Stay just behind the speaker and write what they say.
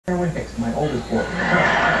Hicks, my oldest boy.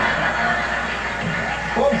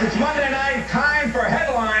 Folks, it's Monday night, time for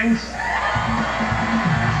headlines.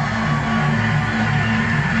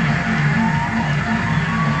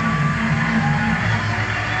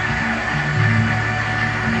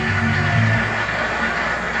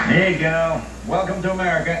 There you go. Welcome to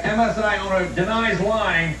America. MSI owner denies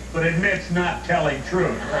lying, but admits not telling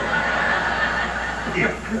truth.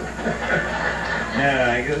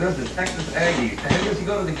 Yeah, this is Texas Aggies. I guess you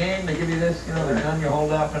go to the game, they give you this, you know, the gun you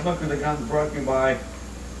hold up, and look at the gun's brought to you by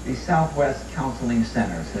the Southwest Counseling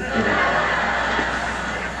Centers.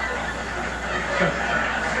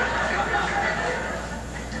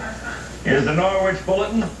 Here's the Norwich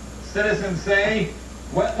Bulletin. Citizens say,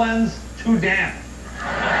 wetlands too damp.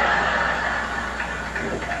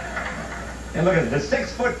 And look at it, the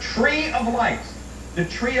 6-foot tree of lights. The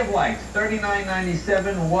Tree of Lights,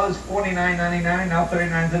 $39.97 was $49.99, now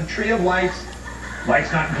 $39. The Tree of Lights, lights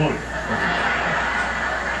not included.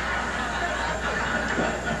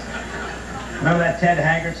 Remember that Ted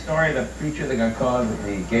Haggard story, the preacher that got caught with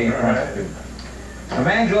the gay prostitute?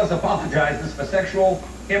 Evangelist apologizes for sexual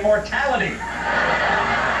immortality.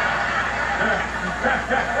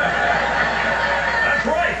 That's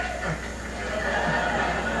right.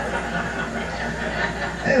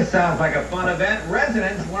 This sounds like a fun event.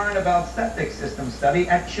 Residents learn about septic system study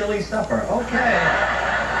at chili supper. Okay.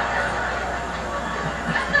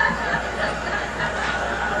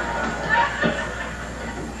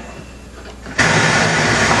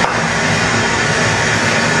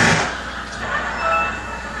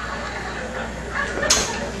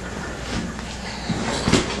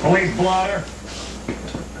 Police blotter.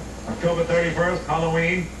 October 31st,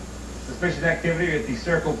 Halloween. Suspicious activity at the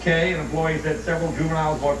Circle K. An employee said several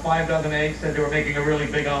juveniles bought 5 dozen eggs, said they were making a really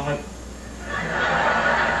big omelet.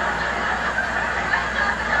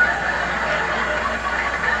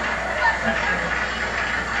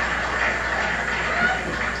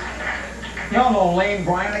 Y'all know Lane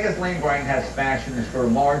Bryant. I guess Lane Bryant has fashions for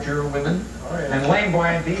larger women. Oh, yeah. And Lane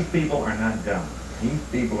Bryant, these people are not dumb. These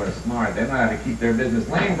people are smart. They know how to keep their business.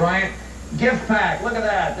 Lane Bryant, gift pack. Look at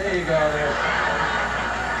that. There you go.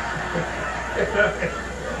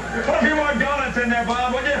 Put a few more donuts in there,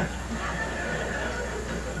 Bob, would you?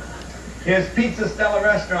 Here's Pizza Stella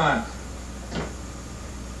Restaurant.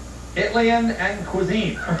 Italian and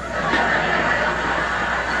cuisine.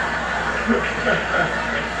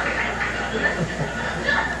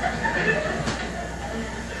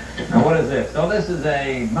 Now what is this? So this is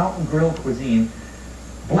a mountain grill cuisine.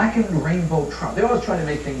 Blackened rainbow trout. They always try to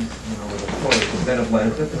make things, you know, with a flourish instead of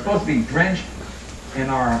lettuce. It's supposed to be drenched in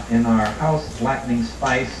our house blackening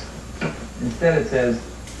spice. Instead it says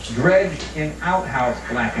dredged in outhouse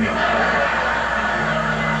blackening.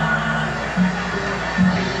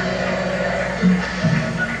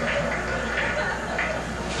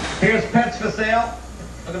 Here's pets for sale.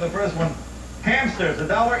 Look at the first one. Hamsters,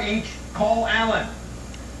 $1 each. Call Alan.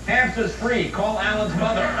 Hamsters free. Call Alan's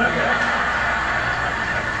mother.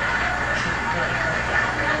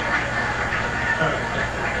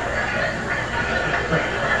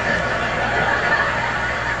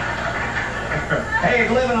 Hey, if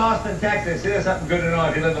you live in Austin, Texas, here's something good to know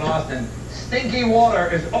if you live in Austin. Stinky water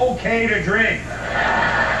is okay to drink.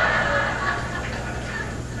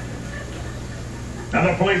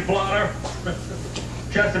 Another police blotter.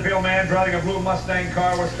 Chesterfield man driving a blue Mustang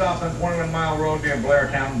car was stopped on 21 Mile Road near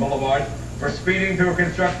Blairtown Boulevard for speeding through a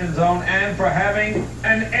construction zone and for having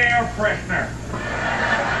an air freshener. We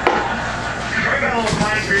got a little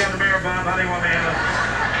pine tree on the mirror, Bob. How do you want me to handle it?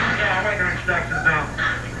 Yeah, I'm waiting for instructions now.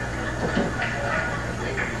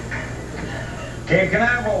 Cape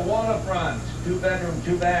Canaveral waterfront, 2-bedroom,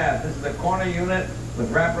 2-bath. This is a corner unit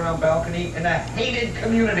with wraparound balcony in a hated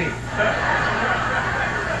community.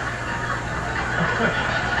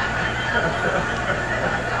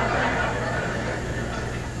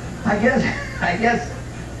 I guess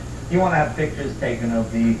you want to have pictures taken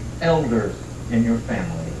of the elders in your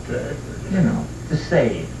family. Okay. You know, to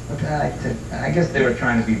save. I guess they were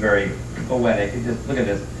trying to be very poetic. You just look at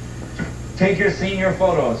this. Take your senior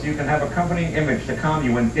photo so you can have a company image to calm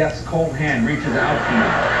you when death's cold hand reaches out to you.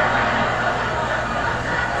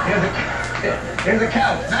 Here's a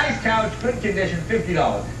couch. Nice couch, good condition,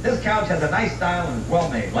 $50. This couch has a nice style and is well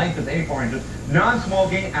made. Length is 84 inches,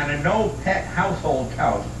 non-smoking, and a no-pet household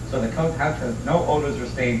couch. So the couch has no odors or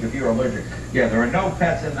stains if you're allergic. Yeah, there are no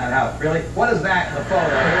pets in that house. Really? What is that in the photo?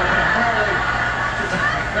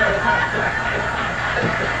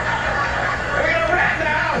 We're going to wreck the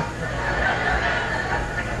house!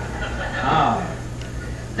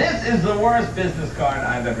 This is the worst business card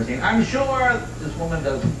I've ever seen. I'm sure this woman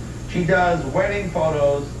does She does wedding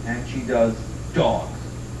photos and she does dogs.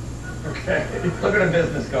 Okay. Look at her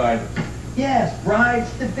business card. Yes,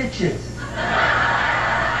 brides to bitches.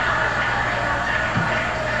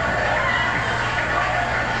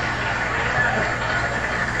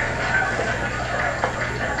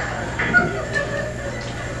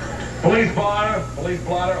 Police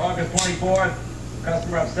blotter, August 24th.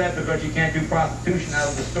 Customer upset because she can't do prostitution out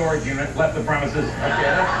of the storage unit, left the premises. Okay,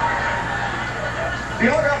 that's... If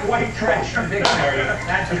you look up white trash in dictionary,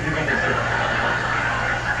 that's what you're going to see.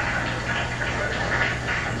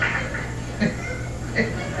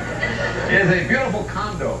 It is a beautiful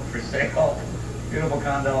condo for sale. Beautiful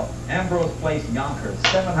condo. Ambrose Place, Yonkers,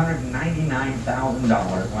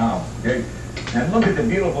 $799,000. Wow. Good. And look at the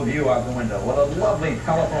beautiful view out the window. What a lovely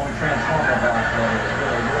telephone transformer box that is.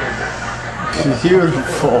 Really, really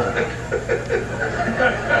Beautiful.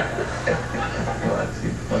 Well, let's see.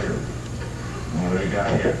 What do we got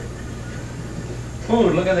here?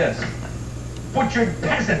 Food, look at this. Butchered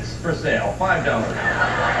peasants for sale, $5.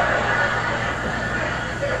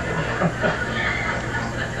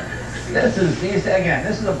 This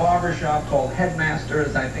is a barber shop called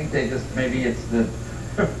Headmasters. I think they just, maybe it's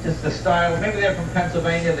just the style. Maybe they're from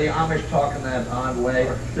Pennsylvania. The Amish talk in that odd way.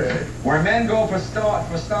 Okay. Where men go for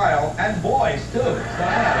style, and boys too.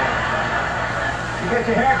 Style. You get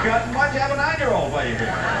your hair cut, and why'd you have a 9-year-old while you're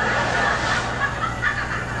here?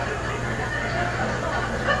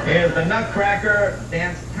 Here's the Nutcracker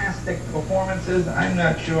Dance-tastic performances. I'm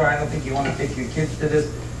not sure. I don't think you want to take your kids to this.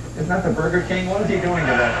 Isn't that the Burger King? What is he doing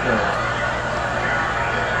to that show?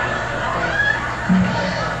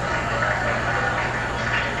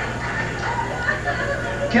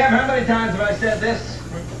 Kev, how many times have I said this?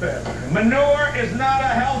 Manure is not a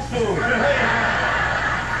health food.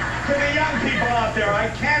 To the young people out there, I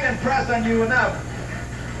can't impress on you enough.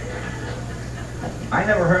 I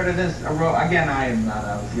never heard of this. Again, I am not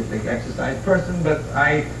obviously a big exercise person, but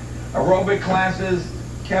aerobic classes.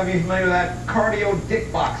 Kev, you familiar with that? Cardio dick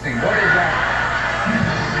boxing. What is that?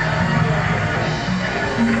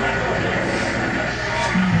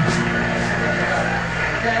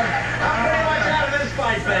 Kev, I'm pretty much out of this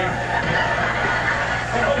fight thing.